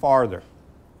go even farther,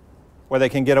 where they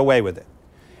can get away with it.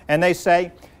 And they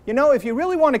say, you know, if you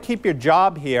really want to keep your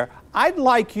job here, I'd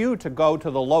like you to go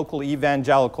to the local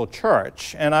evangelical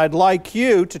church, and I'd like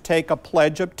you to take a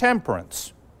pledge of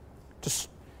temperance,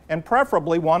 and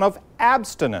preferably one of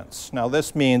abstinence. Now,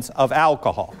 this means of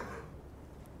alcohol.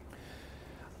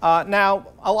 Now,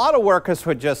 a lot of workers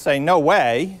would just say, no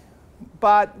way.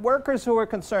 But workers who are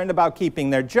concerned about keeping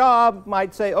their job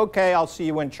might say, okay, I'll see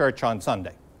you in church on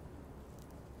Sunday.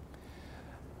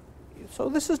 So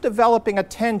this is developing a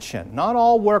tension. Not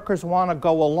all workers want to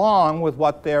go along with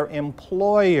what their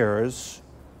employers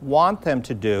want them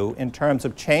to do in terms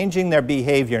of changing their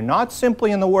behavior, not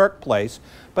simply in the workplace,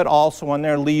 but also in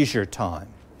their leisure time.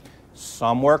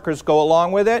 Some workers go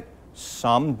along with it,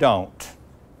 some don't.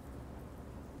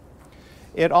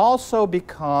 It also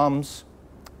becomes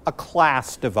a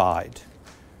class divide.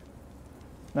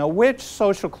 Now, which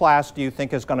social class do you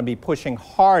think is going to be pushing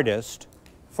hardest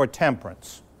for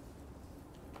temperance?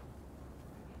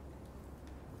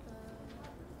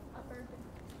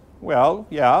 Well,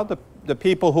 yeah, the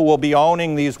people who will be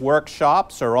owning these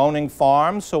workshops or owning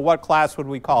farms. So what class would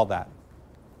we call that?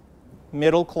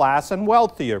 Middle class and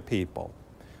wealthier people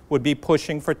would be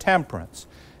pushing for temperance.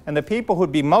 And the people who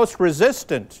would be most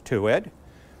resistant to it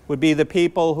would be the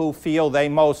people who feel they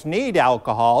most need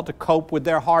alcohol to cope with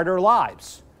their harder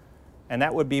lives. And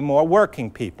that would be more working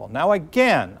people. Now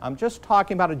again, I'm just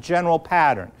talking about a general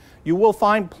pattern. You will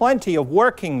find plenty of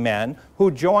working men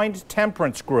who joined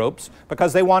temperance groups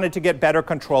because they wanted to get better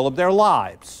control of their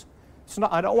lives.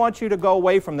 I don't want you to go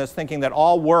away from this thinking that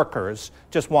all workers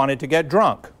just wanted to get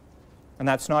drunk. And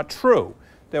that's not true.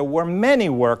 There were many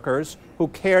workers who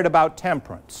cared about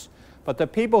temperance. But the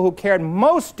people who cared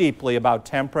most deeply about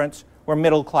temperance were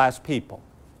middle-class people.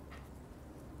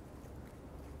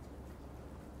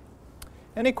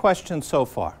 Any questions so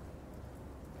far?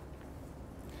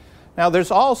 Now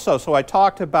there's also, so I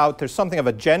talked about there's something of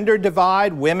a gender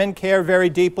divide. Women care very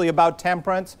deeply about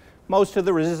temperance. Most of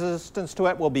the resistance to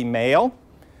it will be male.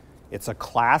 It's a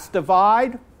class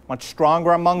divide, much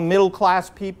stronger among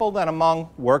middle-class people than among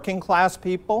working-class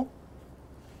people.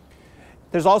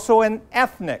 There's also an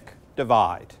ethnic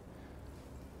divide.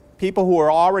 People who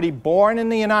are already born in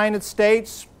the United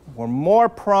States were more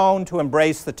prone to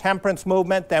embrace the temperance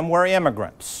movement than were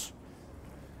immigrants.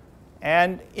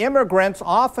 And immigrants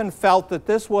often felt that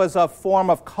this was a form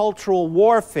of cultural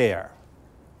warfare.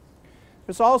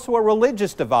 There's also a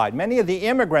religious divide. Many of the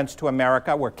immigrants to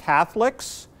America were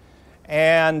Catholics,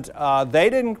 and they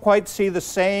didn't quite see the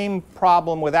same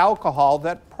problem with alcohol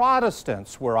that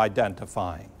Protestants were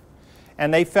identifying.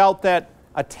 And they felt that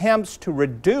attempts to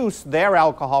reduce their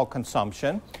alcohol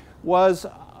consumption was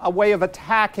a way of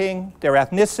attacking their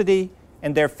ethnicity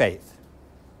and their faith.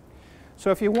 So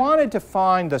if you wanted to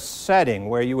find the setting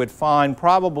where you would find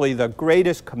probably the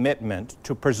greatest commitment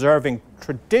to preserving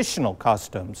traditional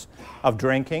customs of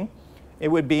drinking, it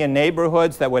would be in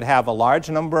neighborhoods that would have a large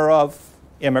number of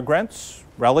immigrants,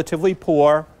 relatively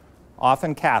poor,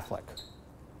 often Catholic.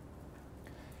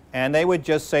 And they would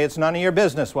just say, it's none of your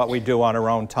business what we do on our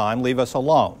own time, leave us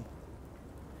alone.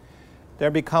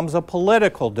 There becomes a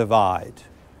political divide.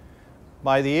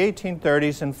 By the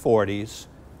 1830s and 40s,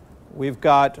 we've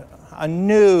got a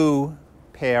new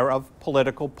pair of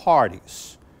political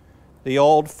parties. The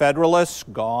old Federalists,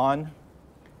 gone.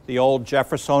 The old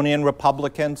Jeffersonian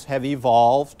Republicans have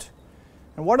evolved.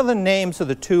 And what are the names of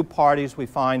the two parties we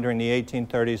find during the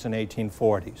 1830s and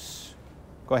 1840s?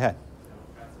 Go ahead.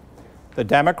 The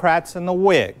Democrats and the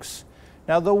Whigs.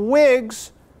 Now, the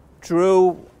Whigs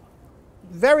drew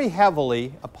very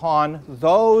heavily upon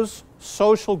those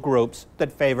social groups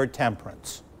that favored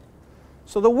temperance.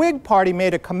 So the Whig Party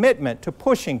made a commitment to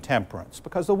pushing temperance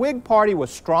because the Whig Party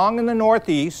was strong in the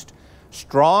Northeast,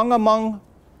 strong among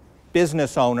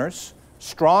business owners,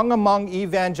 strong among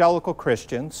evangelical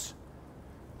Christians.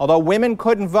 Although women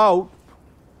couldn't vote,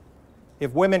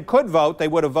 if women could vote, they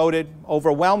would have voted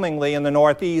overwhelmingly in the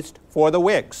Northeast for the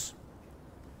Whigs.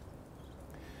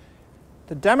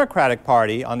 The Democratic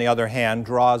Party, on the other hand,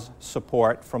 draws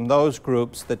support from those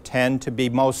groups that tend to be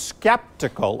most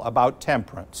skeptical about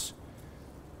temperance.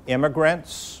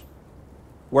 Immigrants,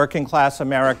 working class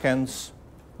Americans,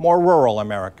 more rural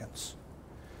Americans.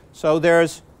 So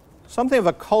there's something of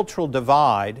a cultural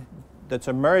divide that's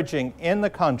emerging in the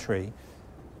country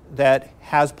that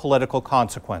has political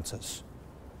consequences.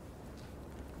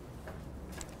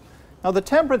 Now, the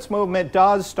temperance movement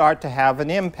does start to have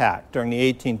an impact during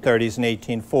the 1830s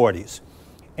and 1840s.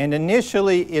 And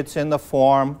initially, it's in the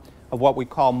form of what we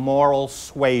call moral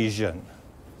suasion.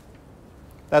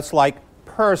 That's like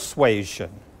persuasion.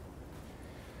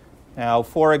 Now,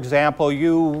 for example,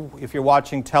 if you're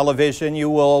watching television,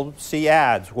 you will see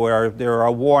ads where there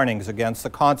are warnings against the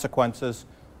consequences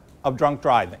of drunk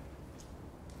driving.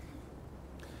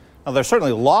 Now, there's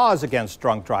certainly laws against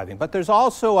drunk driving, but there's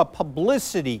also a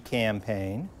publicity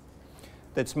campaign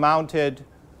that's mounted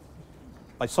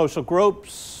by social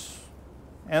groups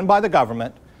and by the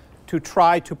government to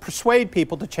try to persuade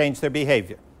people to change their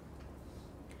behavior.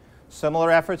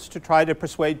 Similar efforts to try to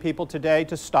persuade people today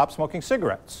to stop smoking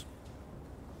cigarettes.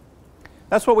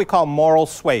 That's what we call moral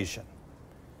suasion,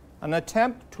 an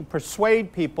attempt to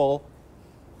persuade people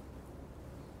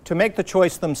to make the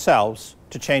choice themselves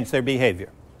to change their behavior.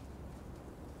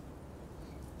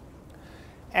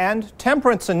 And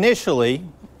temperance initially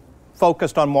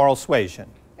focused on moral suasion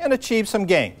and achieved some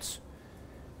gains.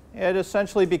 It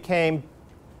essentially became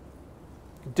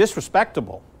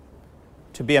disrespectable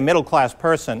to be a middle-class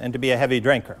person and to be a heavy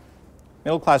drinker.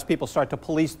 Middle-class people start to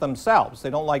police themselves. They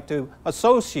don't like to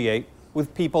associate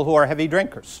with people who are heavy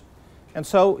drinkers. And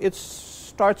so it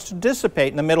starts to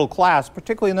dissipate in the middle class,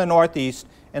 particularly in the Northeast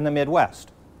and the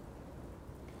Midwest.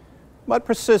 But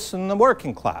persists in the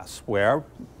working class, where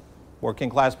working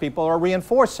class people are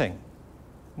reinforcing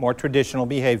more traditional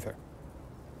behavior.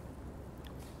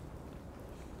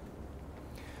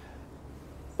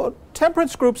 Well,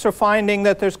 temperance groups are finding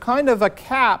that there's kind of a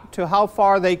cap to how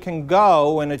far they can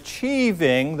go in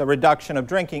achieving the reduction of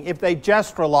drinking if they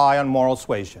just rely on moral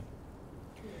suasion.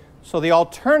 So the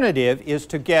alternative is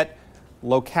to get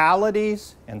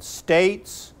localities and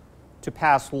states to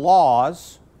pass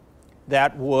laws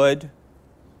that would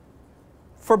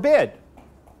forbid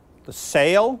the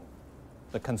sale,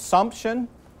 the consumption,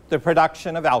 the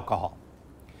production of alcohol.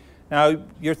 Now,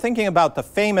 you're thinking about the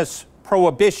famous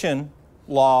prohibition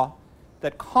law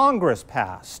that Congress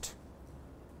passed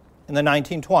in the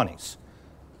 1920s.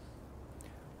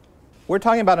 We're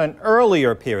talking about an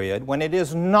earlier period when it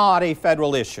is not a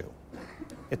federal issue.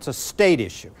 It's a state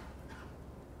issue.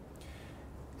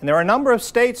 And there are a number of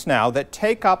states now that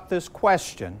take up this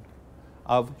question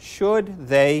of should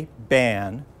they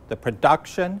ban the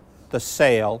production, the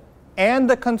sale, and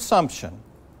the consumption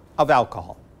of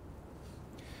alcohol.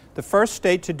 The first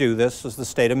state to do this was the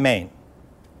state of Maine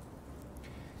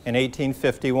in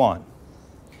 1851.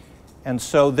 And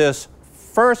so this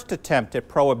first attempt at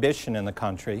prohibition in the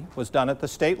country was done at the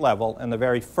state level, and the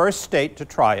very first state to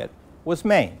try it was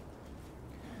Maine.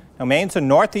 Now, Maine's a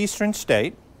northeastern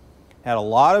state, had a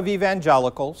lot of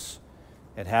evangelicals,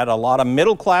 it had a lot of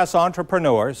middle-class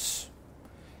entrepreneurs,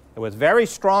 it was very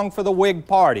strong for the Whig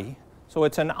Party, so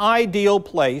it's an ideal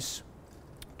place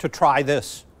to try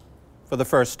this for the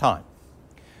first time.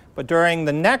 But during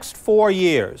the next 4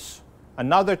 years,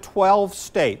 another 12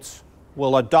 states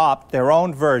will adopt their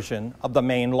own version of the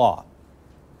Maine law.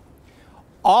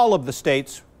 All of the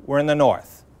states were in the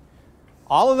North.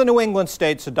 All of the New England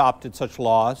states adopted such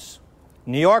laws.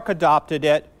 New York adopted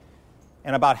it,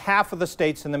 and about half of the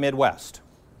states in the Midwest.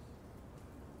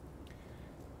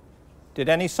 Did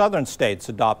any southern states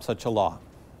adopt such a law?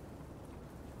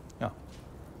 No.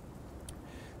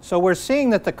 So we're seeing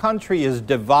that the country is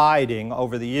dividing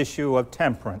over the issue of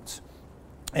temperance,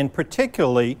 and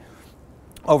particularly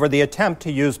over the attempt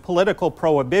to use political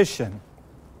prohibition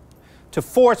to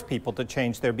force people to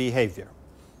change their behavior.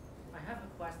 I have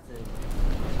a question.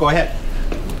 Go ahead.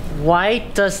 Why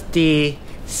does the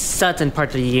southern part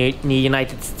of the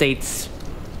United States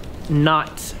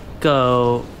not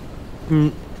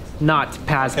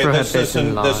pass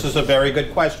prohibition laws? This is a very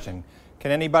good question. Can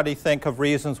anybody think of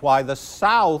reasons why the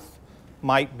South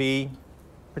might be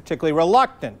particularly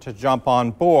reluctant to jump on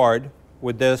board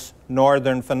with this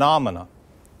northern phenomena?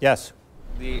 Yes?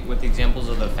 With the examples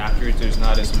of the factories, there's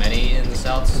not as many in the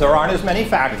South. So there aren't as many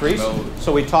factories.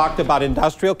 So we talked about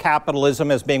industrial capitalism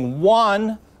as being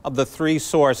one of the three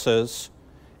sources,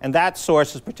 and that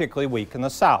source is particularly weak in the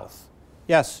South.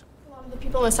 Yes? A lot of the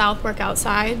people in the South work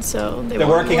outside, so they're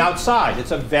working outside. It's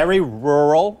a very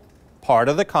rural part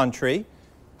of the country.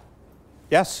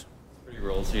 Yes?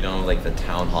 Rural, so you don't have like the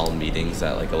town hall meetings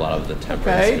that like a lot of the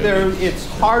temperance it's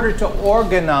harder to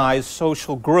organize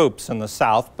social groups in the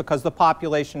South because the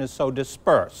population is so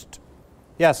dispersed.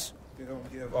 Yes? They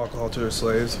don't give alcohol to their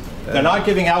slaves. They're not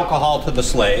giving alcohol to the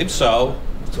slaves, so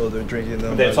they're drinking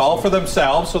them. It's all for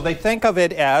themselves, so they think of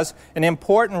it as an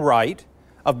important right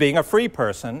of being a free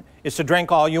person is to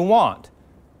drink all you want.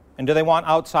 And do they want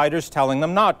outsiders telling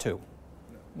them not to?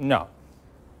 No.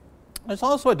 There's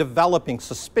also a developing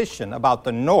suspicion about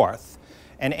the North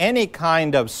and any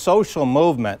kind of social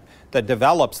movement that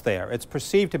develops there. It's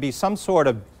perceived to be some sort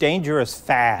of dangerous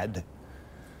fad,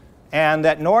 and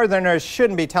that Northerners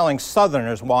shouldn't be telling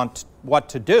Southerners what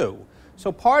to do.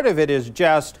 So part of it is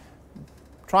just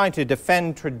trying to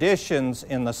defend traditions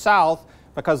in the South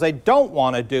because they don't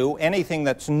want to do anything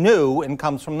that's new and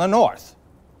comes from the North.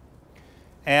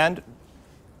 And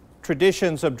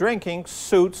traditions of drinking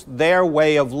suits their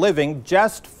way of living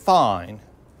just fine.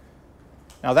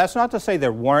 Now, that's not to say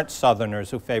there weren't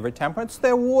Southerners who favored temperance.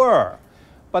 There were,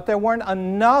 but there weren't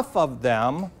enough of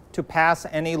them to pass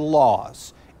any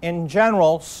laws. In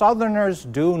general, Southerners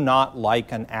do not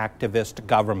like an activist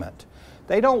government.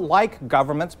 They don't like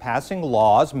governments passing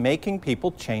laws making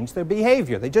people change their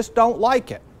behavior. They just don't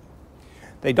like it.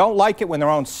 They don't like it when their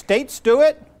own states do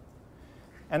it,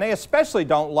 and they especially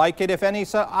don't like it if any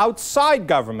outside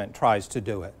government tries to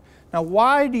do it. Now,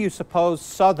 why do you suppose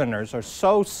Southerners are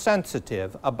so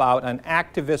sensitive about an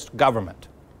activist government?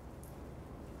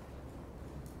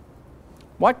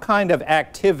 What kind of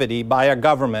activity by a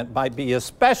government might be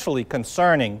especially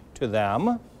concerning to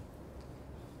them?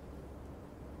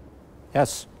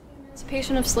 Yes?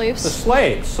 Emancipation of slaves. The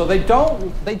slaves. So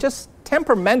they just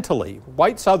temperamentally,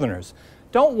 white Southerners,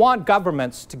 don't want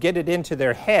governments to get it into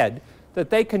their head that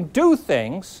they can do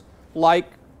things like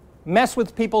mess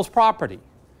with people's property.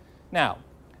 Now,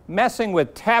 messing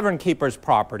with tavern keepers'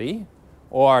 property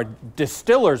or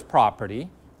distillers' property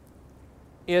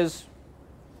is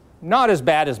not as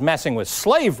bad as messing with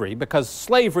slavery, because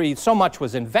slavery, so much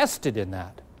was invested in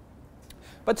that.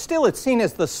 But still, it's seen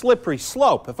as the slippery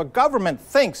slope. If a government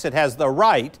thinks it has the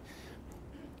right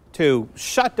to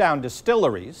shut down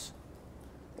distilleries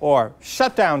or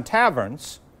shut down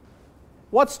taverns,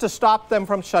 what's to stop them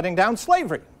from shutting down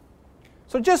slavery?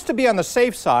 So just to be on the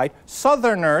safe side,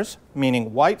 Southerners,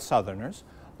 meaning white Southerners,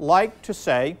 like to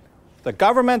say the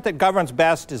government that governs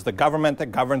best is the government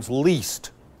that governs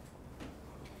least.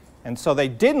 And so they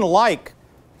didn't like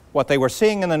what they were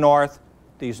seeing in the North,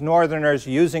 these Northerners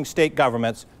using state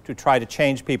governments to try to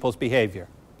change people's behavior.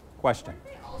 Question? Aren't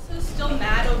they also still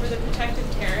mad over the protective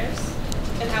tariffs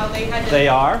and how they had to... They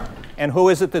are. And who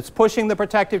is it that's pushing the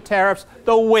protective tariffs?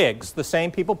 The Whigs, the same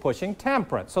people pushing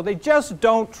temperance. So they just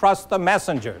don't trust the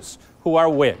messengers who are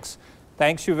Whigs.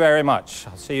 Thanks you very much.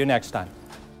 I'll see you next time.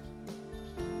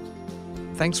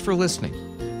 Thanks for listening.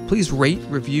 Please rate,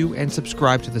 review, and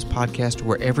subscribe to this podcast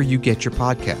wherever you get your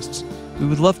podcasts. We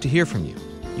would love to hear from you.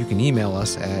 You You can email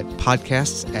us at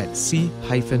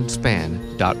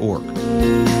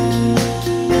podcasts@c-span.org.